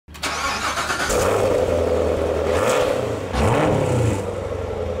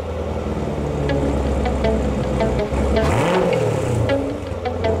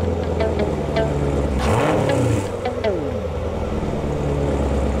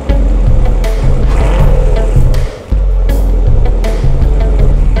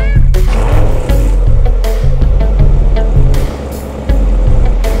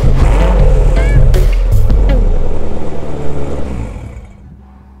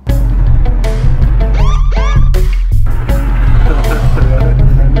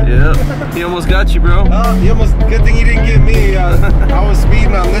He almost got you, bro. Oh, he almost, good thing he didn't get me. I was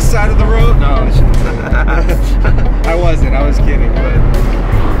speeding on this side of the road. No, I wasn't, I was kidding, but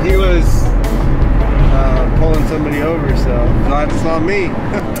he was pulling somebody over, so glad it's not me.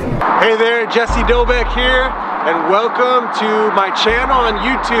 Hey there, Jesse Dobeck here, and welcome to my channel on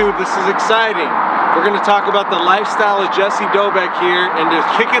YouTube. This is exciting. We're gonna talk about the lifestyle of Jesse Dobeck here, and to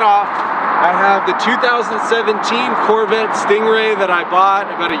kick it off, I have the 2017 Corvette Stingray that I bought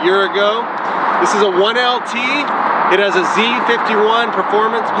about a year ago. This is a 1LT. It has a Z51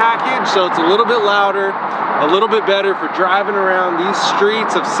 performance package, so it's a little bit louder, a little bit better for driving around these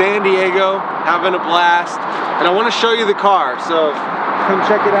streets of San Diego, having a blast. And I want to show you the car, so come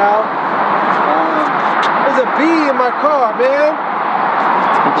check it out. There's a bee in my car, man.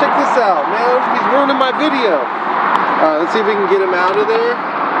 Check this out, man. He's ruining my video. Let's see if we can get him out of there.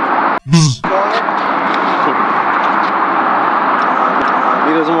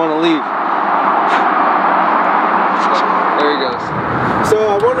 He doesn't want to leave. There he goes. So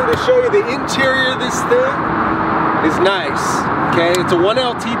I wanted to show you the interior of this thing. Is nice. Okay, it's a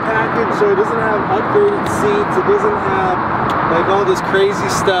 1LT package, so it doesn't have upgraded seats. It doesn't have like all this crazy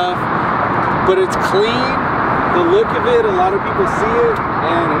stuff, but it's clean. The look of it, a lot of people see it,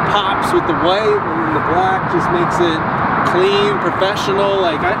 and it pops with the white, and then the black just makes it clean, professional.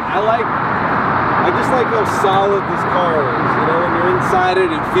 Like I just like how solid this car is. You know, when you're inside it,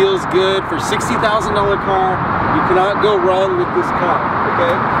 it feels good. For a $60,000 car, you cannot go wrong with this car.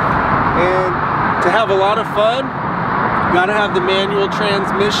 Okay, and to have a lot of fun, you gotta have the manual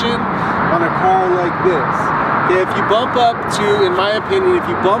transmission on a car like this. Okay, if you bump up to, in my opinion, if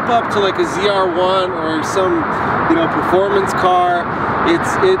you bump up to like a ZR1 or some, you know, performance car, it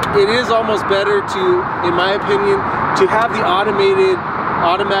is almost better to, in my opinion, to have the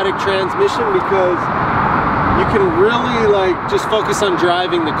automatic transmission, because you can really like just focus on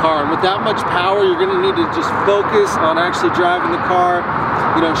driving the car, and with that much power you're going to need to just focus on actually driving the car,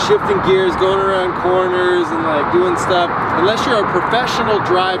 you know, shifting gears, going around corners and like doing stuff. Unless you're a professional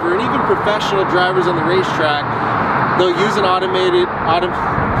driver, and even professional drivers on the racetrack, they'll use an automatic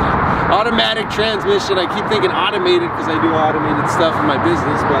transmission. I keep thinking automated because I do automated stuff in my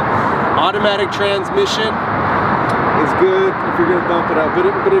business, but automatic transmission is good if you're gonna bump it up. But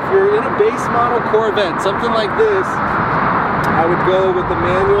if you're in a base model Corvette, something like this, I would go with the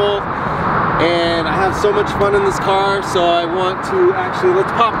manual. And I have so much fun in this car, so I want to actually,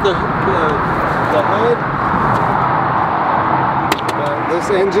 let's pop the hood. This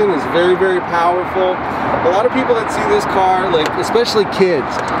engine is very, very powerful. A lot of people that see this car, like especially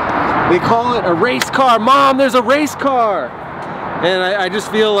kids, they call it a race car. Mom, there's a race car. And I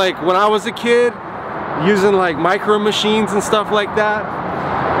just feel like when I was a kid, using like micro machines and stuff like that,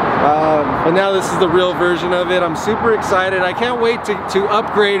 but now this is the real version of it. I'm super excited. I can't wait to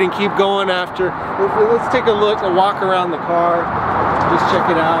upgrade and keep going after. Let's take a look, a walk around the car, just check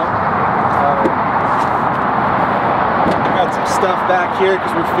it out. Got some stuff back here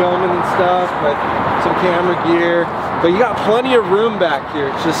because we're filming and stuff, but some camera gear. But you got plenty of room back here.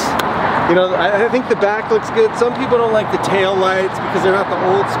 It's just, you know, I think the back looks good. Some people don't like the tail lights because they're not the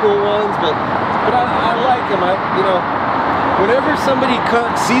old school ones, but I like them. You know, whenever somebody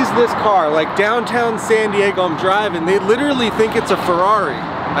sees this car, like downtown San Diego, I'm driving, they literally think it's a Ferrari.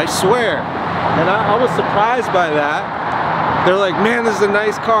 I swear. And I was surprised by that. They're like, man, this is a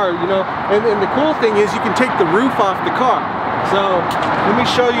nice car, you know. And the cool thing is you can take the roof off the car. So let me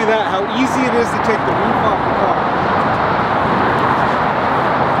show you that, how easy it is to take the roof off the car.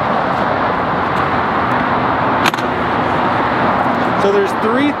 So there's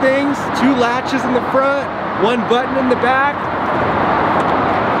 3 things, 2 latches in the front, 1 button in the back.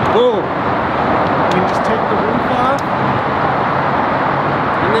 Boom. You can just take the roof off.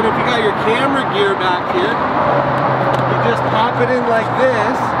 And then if you got your camera gear back here, you just pop it in like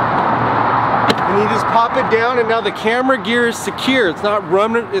this. And you just pop it down, and now the camera gear is secure. It's not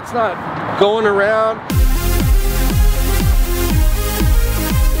running, it's not going around.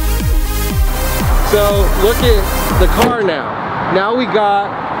 So look at the car now. Now we got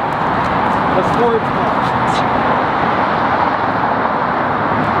a sports car.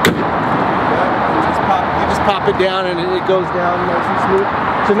 You just pop it down and it goes down nice and smooth.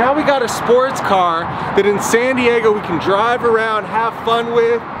 So now we got a sports car that in San Diego we can drive around, have fun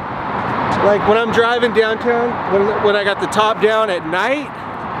with. Like when I'm driving downtown, when I got the top down at night,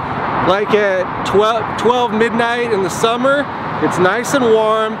 like at 12 midnight in the summer, it's nice and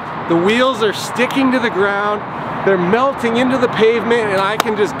warm. The wheels are sticking to the ground. They're melting into the pavement, and I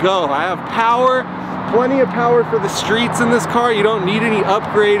can just go. I have power, plenty of power for the streets in this car. You don't need any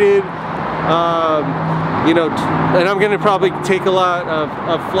upgraded You know, and I'm gonna probably take a lot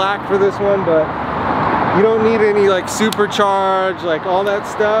of flack for this one, but you don't need any like supercharge, like all that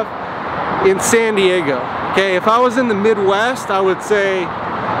stuff in San Diego. Okay, if I was in the Midwest, I would say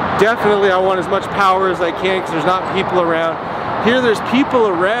definitely I want as much power as I can because there's not people around. Here there's people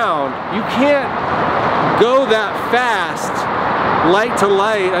around. You can't go that fast, light to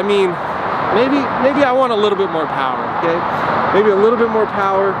light. I mean, maybe I want a little bit more power, okay? Maybe a little bit more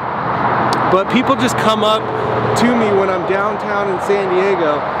power. But people just come up to me when I'm downtown in San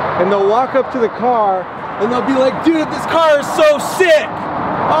Diego and they'll walk up to the car and they'll be like, dude, this car is so sick.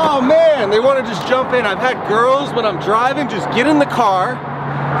 Oh man, they want to just jump in. I've had girls when I'm driving just get in the car,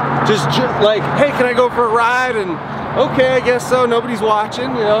 just like, hey, can I go for a ride? And okay, I guess so, nobody's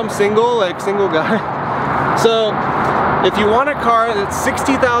watching, you know, I'm single, like single guy. So if you want a car that's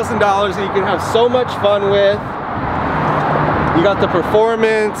 $60,000 that you can have so much fun with, you got the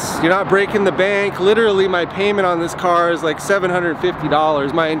performance, you're not breaking the bank. Literally my payment on this car is like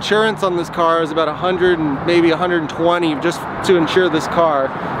 $750. My insurance on this car is about 100 and maybe 120 just to insure this car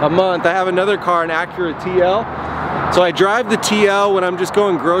a month. I have another car, an Acura TL. So I drive the TL when I'm just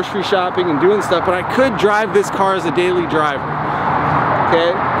going grocery shopping and doing stuff, but I could drive this car as a daily driver,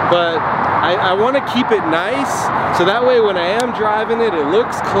 okay? But I want to keep it nice, so that way when I am driving it, it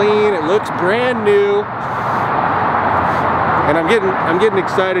looks clean, it looks brand new. And I'm getting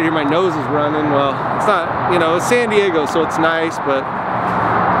excited here. My nose is running. Well, it's not, you know, it's San Diego, so it's nice, but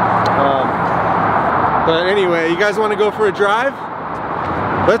anyway, you guys want to go for a drive?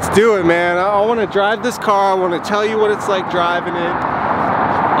 Let's do it, man. I want to drive this car. I want to tell you what it's like driving it.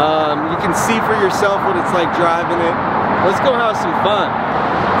 You can see for yourself what it's like driving it. Let's go have some fun.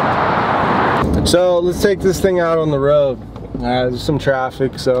 So let's take this thing out on the road. There's some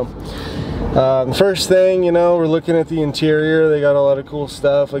traffic, so. First thing, you know, we're looking at the interior. They got a lot of cool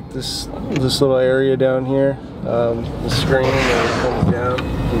stuff, like this little area down here. The screen that comes down.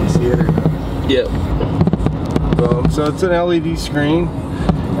 Can you see it or not? Yep. So it's an LED screen.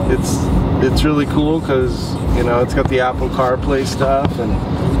 It's really cool because, you know, it's got the Apple CarPlay stuff, and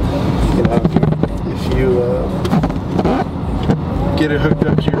you know, if you get it hooked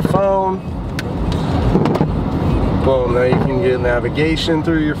up to your phone. Boom, now you can get navigation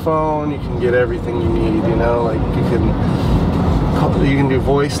through your phone, you can get everything you need, you know, like you can do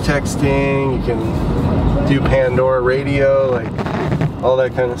voice texting, you can do Pandora radio, like all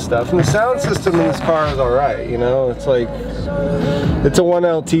that kind of stuff. And the sound system in this car is alright, you know, it's like, it's a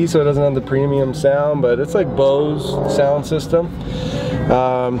 1LT, so it doesn't have the premium sound, but it's like Bose sound system.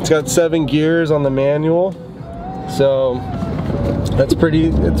 It's got 7 gears on the manual, so it's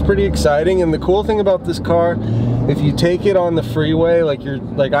pretty exciting. And the cool thing about this car, if you take it on the freeway, like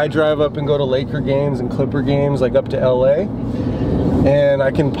I drive up and go to Laker games and Clipper games, like up to LA, and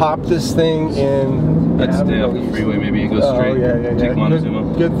I can pop this thing in. Let's stay off the freeway, maybe, and go straight. Yeah. Take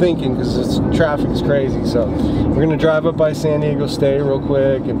Montezuma. Good thinking, because traffic's crazy. So we're gonna drive up by San Diego State real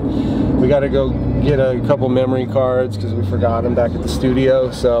quick, and we got to go get a couple memory cards because we forgot them back at the studio.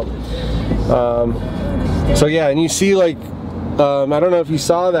 So yeah, and you see, like, I don't know if you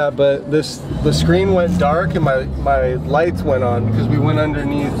saw that, but the screen went dark and my lights went on because we went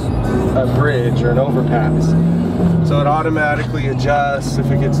underneath a bridge or an overpass. So it automatically adjusts. If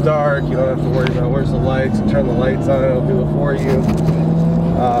it gets dark, you don't have to worry about where's the lights, and turn the lights on, it'll do it for you.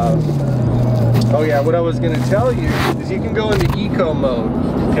 Oh yeah, what I was gonna tell you is you can go into eco mode.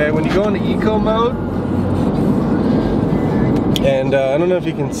 Okay, when you go into eco mode, and I don't know if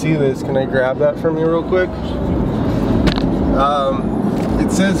you can see this, can I grab that from you real quick?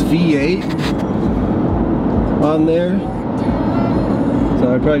 It says V8 on there,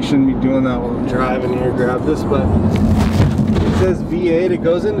 so I probably shouldn't be doing that while I'm driving here. Grab this, but it says V8. It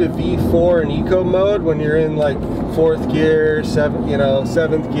goes into V4 in eco mode when you're in like 4th gear,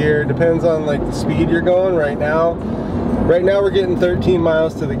 7th gear. Depends on like the speed you're going. Right now we're getting 13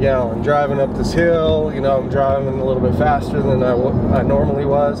 miles to the gallon. Driving up this hill, you know, I'm driving a little bit faster than I normally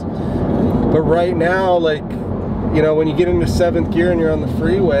was. But right now, like, you know, when you get into 7th gear and you're on the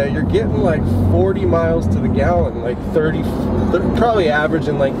freeway, you're getting like 40 miles to the gallon, like 30, probably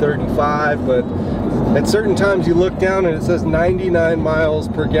averaging like 35, but at certain times you look down and it says 99 miles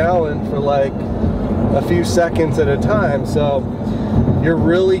per gallon for like a few seconds at a time. So you're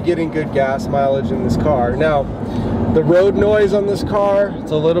really getting good gas mileage in this car. Now, the road noise on this car,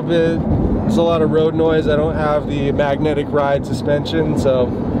 it's a lot of road noise. I don't have the magnetic ride suspension, so,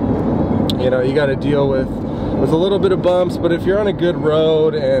 you know, you got to deal with a little bit of bumps. But if you're on a good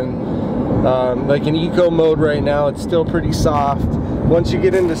road and Like in eco mode right now, it's still pretty soft. Once you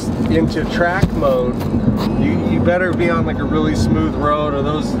get into track mode, you better be on like a really smooth road, or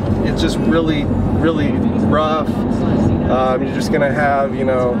those, it's just really rough. You're just gonna have, you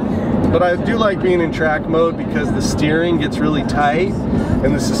know, but I do like being in track mode because the steering gets really tight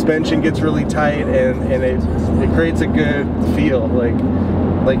and the suspension gets really tight, and it creates a good feel,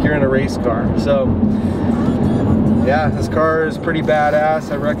 like you're in a race car. So yeah, this car is pretty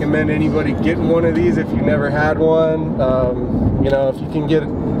badass. I recommend anybody getting one of these if you never had one. You know, if you can get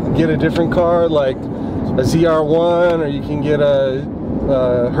a different car like a ZR1, or you can get a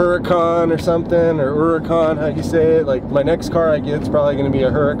Huracan or something, or Huracan, how you say it. Like my next car I get is probably going to be a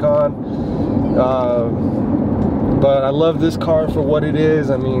Huracan. But I love this car for what it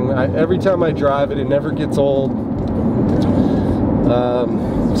is. I mean, every time I drive it, it never gets old.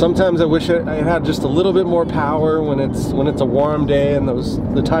 Sometimes I wish it had just a little bit more power when it's a warm day and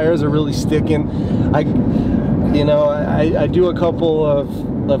the tires are really sticking. I do a couple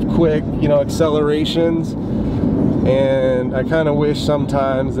of quick, you know, accelerations, and I kind of wish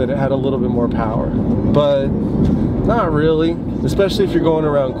sometimes that it had a little bit more power, but not really. Especially if you're going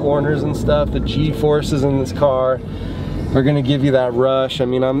around corners and stuff, the G-forces in this car are going to give you that rush. I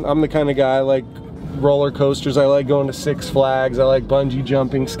mean, I'm the kind of guy, I like roller coasters, I like going to Six Flags, I like bungee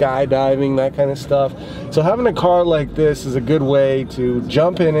jumping, skydiving, that kind of stuff. So having a car like this is a good way to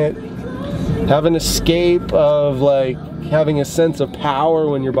jump in it, have an escape of like having a sense of power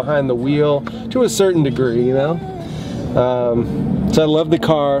when you're behind the wheel to a certain degree, you know. So I love the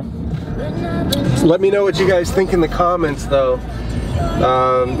car. So let me know what you guys think in the comments though.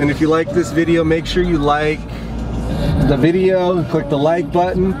 And if you like this video, make sure you like the video, click the like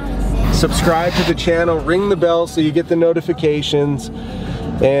button, subscribe to the channel, ring the bell so you get the notifications.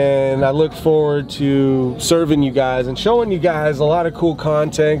 And I look forward to serving you guys and showing you guys a lot of cool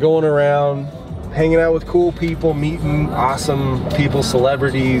content, going around, hanging out with cool people, meeting awesome people,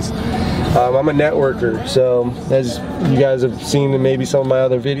 celebrities. I'm a networker, so as you guys have seen in maybe some of my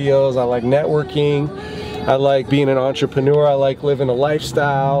other videos, I like networking. I like being an entrepreneur. I like living a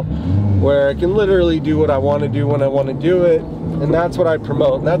lifestyle where I can literally do what I want to do when I want to do it, and that's what I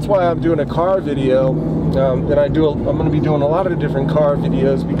promote. And that's why I'm doing a car video. I'm going to be doing a lot of different car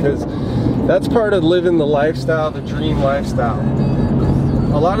videos, because that's part of living the lifestyle, the dream lifestyle.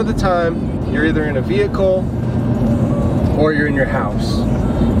 A lot of the time, you're either in a vehicle or you're in your house.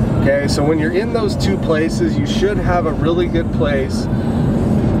 Okay, so when you're in those two places, you should have a really good place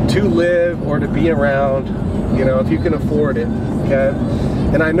to live or to be around, you know, if you can afford it, okay?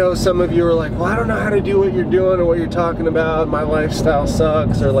 And I know some of you are like, well, I don't know how to do what you're doing or what you're talking about, my lifestyle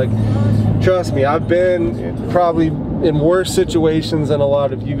sucks, or like, trust me, I've been probably in worse situations than a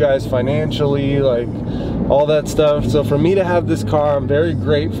lot of you guys financially, like all that stuff. So for me to have this car, I'm very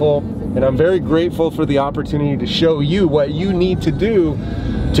grateful, and I'm very grateful for the opportunity to show you what you need to do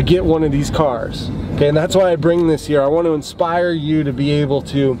to get one of these cars. Okay, and that's why I bring this here. I want to inspire you to be able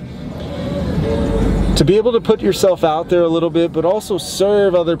to put yourself out there a little bit, but also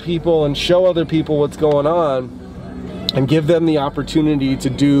serve other people and show other people what's going on and give them the opportunity to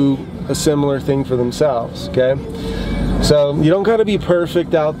do a similar thing for themselves, okay? So you don't got to be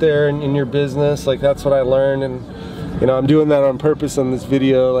perfect out there in your business. Like, that's what I learned, and you know, I'm doing that on purpose on this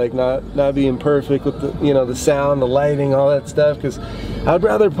video, like not being perfect with the, you know, the sound, the lighting, all that stuff, because I'd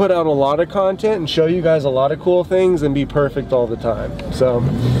rather put out a lot of content and show you guys a lot of cool things than be perfect all the time. So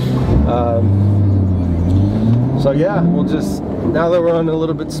so yeah, we'll just, now that we're on a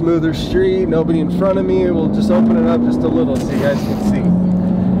little bit smoother street, nobody in front of me, we'll just open it up just a little so you guys can see.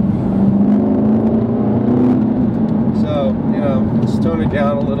 So, you know, just tone it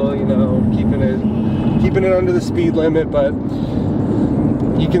down a little, you know, keeping it under the speed limit, but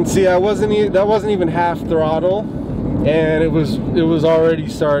you can see that wasn't even half throttle, and it was already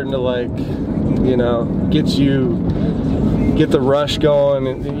starting to, like, you know, get the rush going,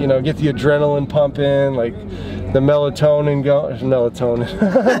 and, you know, get the adrenaline pumping, like the melatonin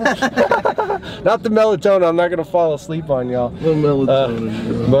not the melatonin, I'm not gonna fall asleep on y'all. No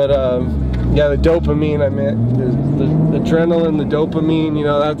melatonin, but yeah, the dopamine, I meant the adrenaline, the dopamine, you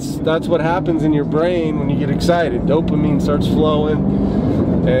know, that's what happens in your brain when you get excited. Dopamine starts flowing,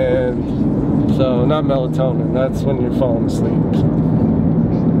 and so, not melatonin, that's when you're falling asleep.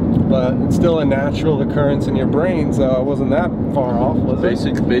 But it's still a natural occurrence in your brain, so I wasn't that far off, was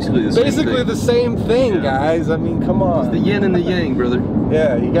it? Basically the same thing. Yeah. Guys. I mean, come on. It's the yin and the yang, brother.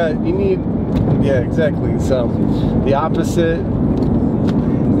 Yeah, you need, yeah, exactly. So, the opposite,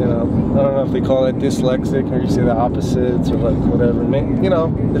 you know, I don't know if they call it dyslexic, or you say the opposites, or like whatever. You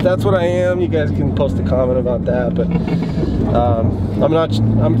know, if that's what I am, you guys can post a comment about that. But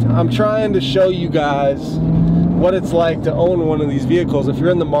I'm trying to show you guys what it's like to own one of these vehicles. If you're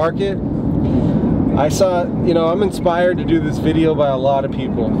in the market, I saw, you know, I'm inspired to do this video by a lot of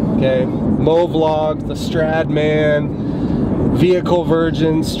people, okay? Mo Vlogs, the Stradman, Vehicle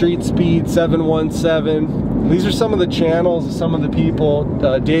Virgin, Street Speed 717. These are some of the channels of some of the people,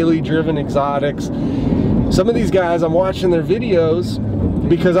 Daily Driven Exotics. Some of these guys, I'm watching their videos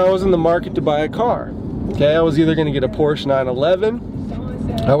because I was in the market to buy a car. Okay, I was either going to get a Porsche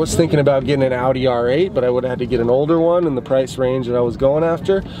 911. I was thinking about getting an Audi R8, but I would have had to get an older one in the price range that I was going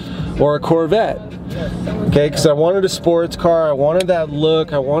after, or a Corvette. Okay, because I wanted a sports car, I wanted that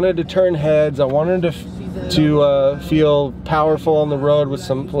look, I wanted to turn heads, I wanted to feel powerful on the road with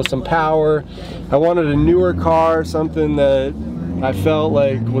some power. I wanted a newer car, something that I felt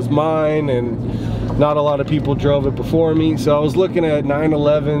like was mine and not a lot of people drove it before me. So I was looking at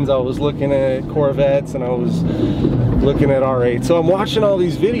 911s, I was looking at Corvettes, and I was looking at R8. So I'm watching all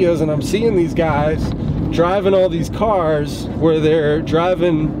these videos and I'm seeing these guys driving all these cars where they're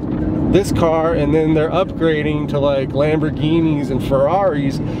driving this car and then they're upgrading to like Lamborghinis and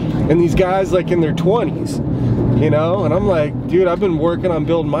Ferraris, and these guys like in their 20s, you know? And I'm like, dude, I've been working on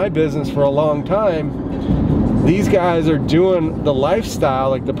building my business for a long time. These guys are doing the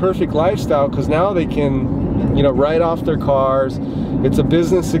lifestyle, like the perfect lifestyle, because now they can, you know, write off their cars. It's a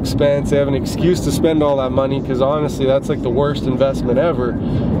business expense. They have an excuse to spend all that money, because honestly, that's like the worst investment ever.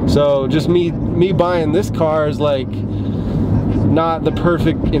 So just me buying this car is like not the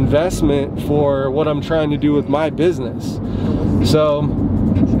perfect investment for what I'm trying to do with my business. So,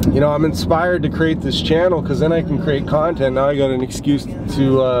 you know, I'm inspired to create this channel because then I can create content. Now I got an excuse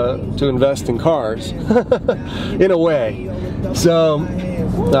to invest in cars in a way. So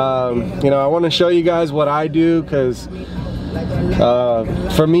you know, I want to show you guys what I do, because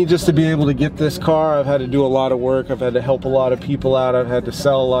for me just to be able to get this car, I've had to do a lot of work. I've had to help a lot of people out. I've had to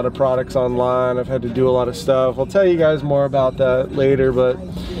sell a lot of products online. I've had to do a lot of stuff. I'll tell you guys more about that later, but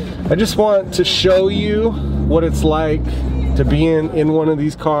I just want to show you what it's like to be in one of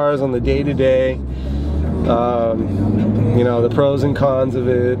these cars on the day-to-day, you know, the pros and cons of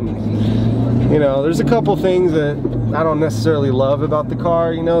it. And, you know, there's a couple things that I don't necessarily love about the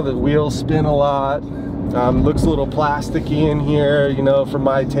car. You know, the wheels spin a lot, looks a little plasticky in here, you know, for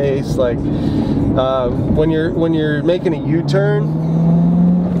my taste. Like when you're making a U-turn,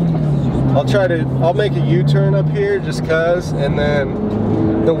 I'll make a U-turn up here just cause, and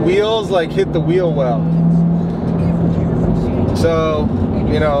then the wheels like hit the wheel well. So,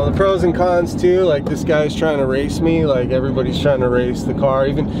 you know, the pros and cons too, like this guy's trying to race me, like everybody's trying to race the car.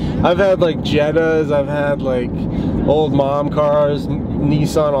 Even I've had like Jettas, I've had like old mom cars,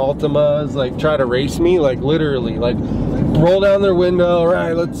 Nissan Altimas, like try to race me, like literally, like roll down their window, all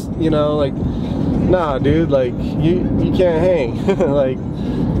right, let's, you know, like, nah dude, like you can't hang. Like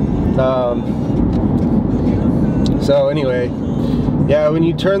so anyway, yeah, when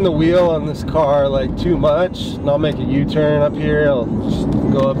you turn the wheel on this car like too much, and I'll make a U-turn up here, I'll just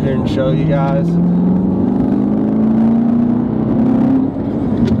go up here and show you guys.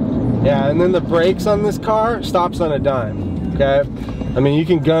 Yeah, and then the brakes on this car stops on a dime, okay? I mean, you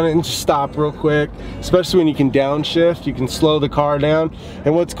can gun it and just stop real quick, especially when you can downshift, you can slow the car down.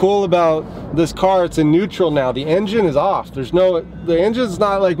 And what's cool about this car, it's in neutral now. The engine is off. The engine's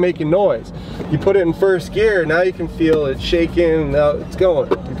not like making noise. You put it in first gear, now you can feel it shaking, now it's going.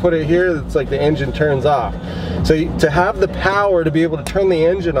 You put it here, it's like the engine turns off. So to have the power to be able to turn the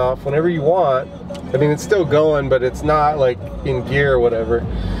engine off whenever you want, I mean, it's still going, but it's not like in gear or whatever.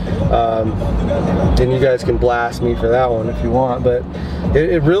 And you guys can blast me for that one if you want, but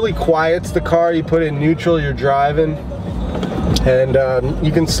it really quiets the car. You put it in neutral, you're driving, and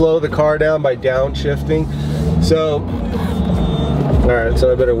you can slow the car down by downshifting. So, all right,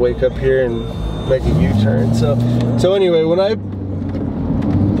 so I better wake up here and make a U-turn. So anyway, when you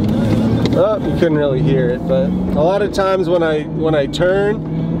couldn't really hear it, but a lot of times when I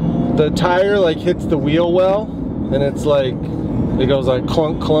turn, the tire like hits the wheel well, and it's like, it goes like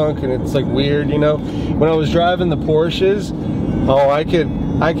clunk clunk, and it's like weird, you know. When I was driving the Porsches, oh, I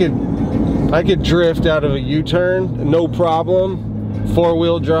could drift out of a U-turn, no problem.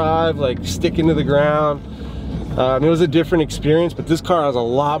 Four-wheel drive, like sticking to the ground. It was a different experience, but this car has a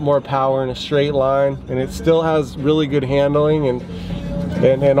lot more power in a straight line, and it still has really good handling and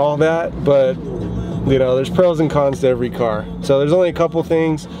all that. But you know, there's pros and cons to every car. So there's only a couple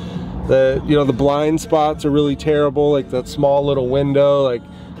things. You know, the blind spots are really terrible, like that small little window. Like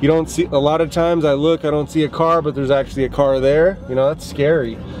you don't see, a lot of times I don't see a car, but there's actually a car there. You know, that's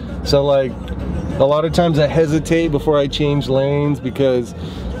scary. So like a lot of times I hesitate before I change lanes because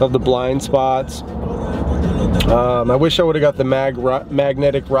of the blind spots. I wish I would have got the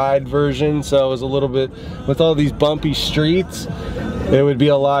magnetic ride version, so it was a little bit, with all these bumpy streets, it would be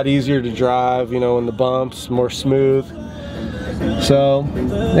a lot easier to drive, you know, in the bumps, more smooth. So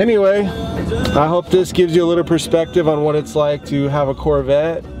anyway, I hope this gives you a little perspective on what it's like to have a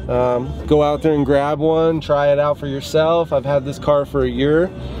Corvette. Go out there and grab one, try it out for yourself. I've had this car for a year.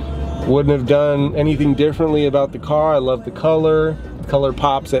 Wouldn't have done anything differently about the car. I love the color. The color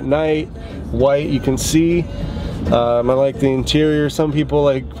pops at night. White, you can see. I like the interior. Some people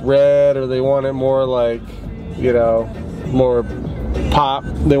like red, or they want it more like, you know, more pop.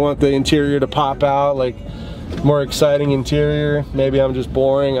 They want the interior to pop out, like more exciting interior. Maybe I'm just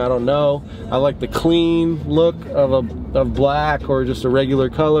boring, I don't know. I like the clean look of black, or just a regular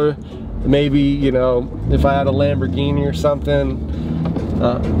color. Maybe, you know, if I had a Lamborghini or something,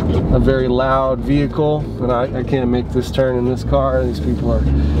 a very loud vehicle, and I can't make this turn in this car. These people are,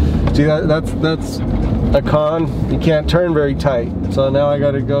 see, that's a con. You can't turn very tight, so now I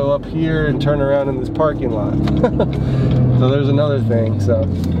got to go up here and turn around in this parking lot. So there's another thing.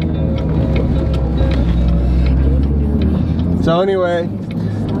 So anyway,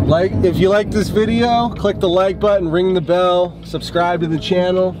 if you like this video, click the like button, ring the bell, subscribe to the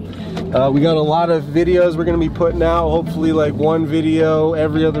channel. We got a lot of videos we're going to be putting out, hopefully like one video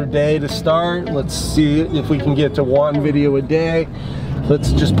every other day to start. Let's see if we can get to one video a day.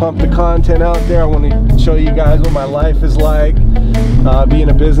 Let's just pump the content out there. I want to show you guys what my life is like, being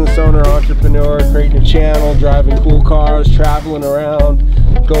a business owner, entrepreneur, creating a channel, driving cool cars, traveling around,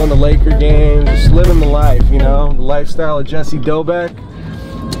 going to Laker games, just living the life, you know, the lifestyle of Jesse Dobeck.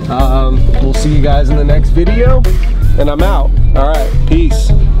 We'll see you guys in the next video, and I'm out. All right, peace.